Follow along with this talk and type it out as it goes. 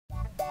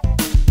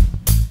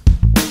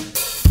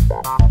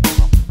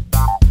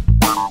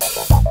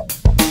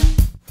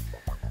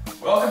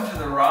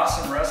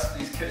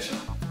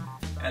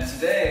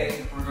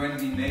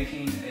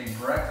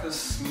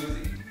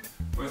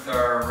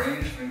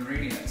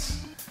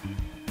ingredients.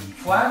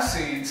 Flax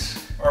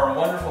seeds are a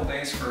wonderful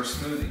base for a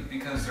smoothie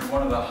because they're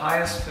one of the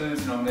highest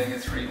foods in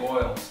omega-3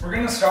 oils. We're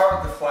going to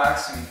start with the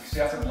flax seed because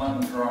you have to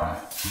blend them dry.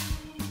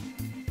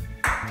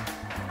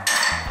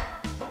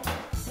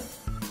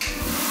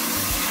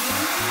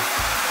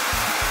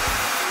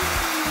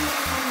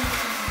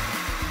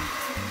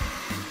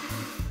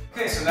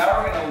 Okay, so now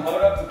we're going to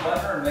load up the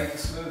blender and make the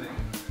smoothie.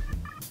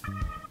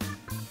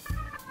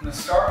 I'm going to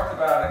start with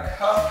about a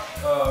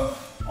cup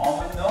of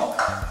almond milk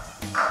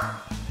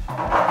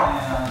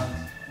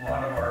and a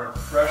lot of our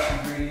fresh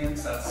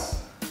ingredients.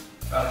 That's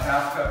about a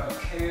half cup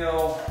of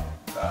kale,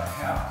 about a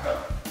half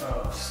cup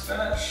of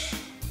spinach.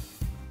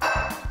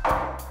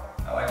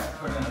 I like to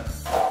put in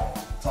it's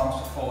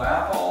almost a full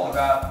apple,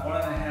 about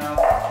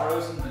 1.5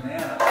 frozen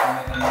bananas to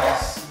make a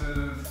nice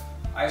smooth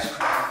ice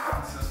cream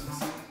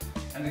consistency.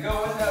 And to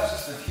go with that is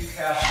just a few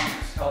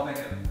cashews to help make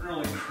it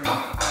really creamy.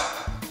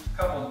 A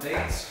couple of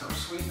dates for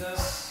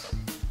sweetness,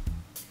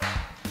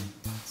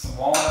 some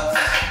walnuts,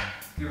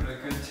 give it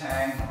a good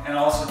tang, and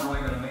also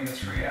really good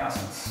omega-3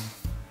 acids.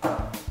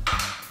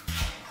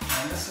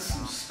 And this is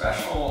some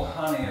special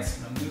honey. It's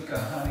Manuka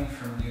honey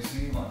from New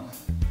Zealand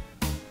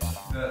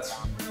that's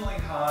really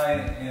high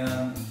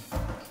in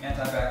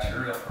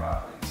antibacterial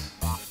properties.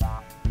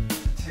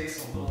 It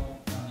tastes a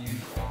little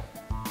unusual.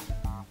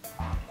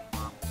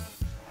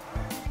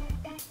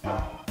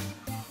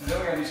 And then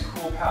we have these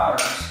cool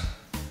powders.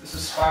 This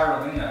is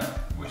spirulina,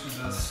 which is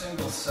a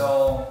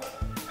single-cell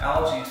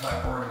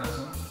algae-type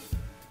organism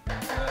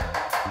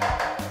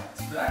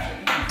that's been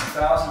actually eaten for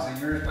thousands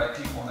of years by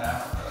people in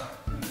Africa.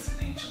 And it's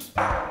an ancient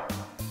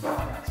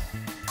plant.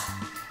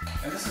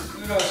 And this is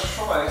Udo's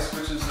Choice,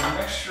 which is a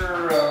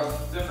mixture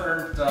of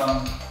different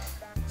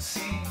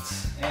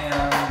seeds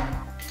and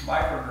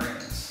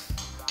microgreens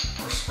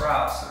or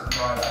sprouts that are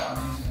dried out.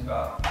 I'm using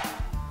about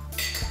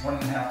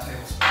 1.5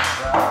 tablespoons of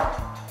that.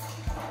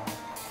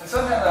 And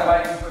sometimes I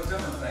might even put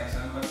different things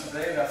in, but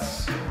today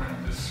that's what we're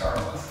going to just start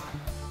with.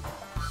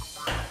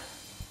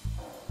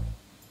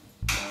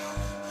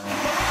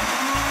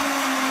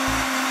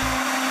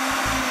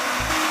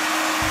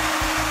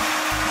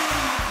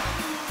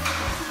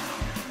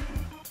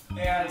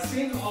 And it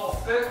seems a little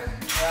thick,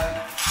 and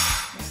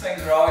these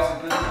things are always a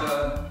bit of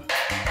a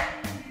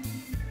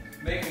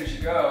make it as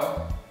you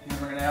go. And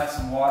we're going to add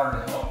some water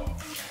to help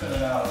thin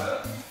it out a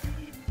bit.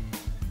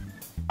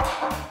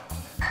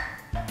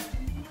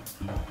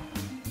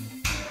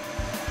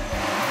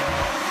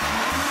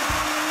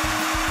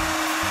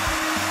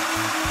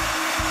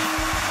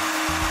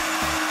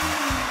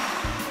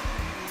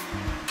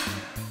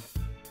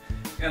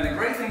 And the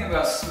great thing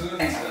about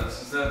smoothies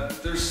is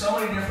that there's so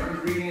many different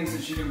ingredients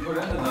that you can put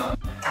into them.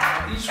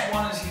 Each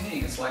one is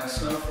unique. It's like a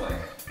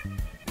snowflake.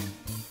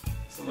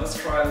 So let's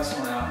try this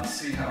one out and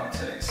see how it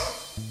tastes.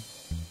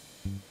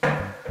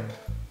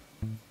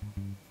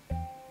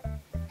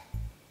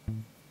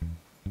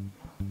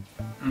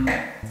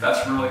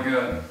 That's really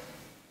good.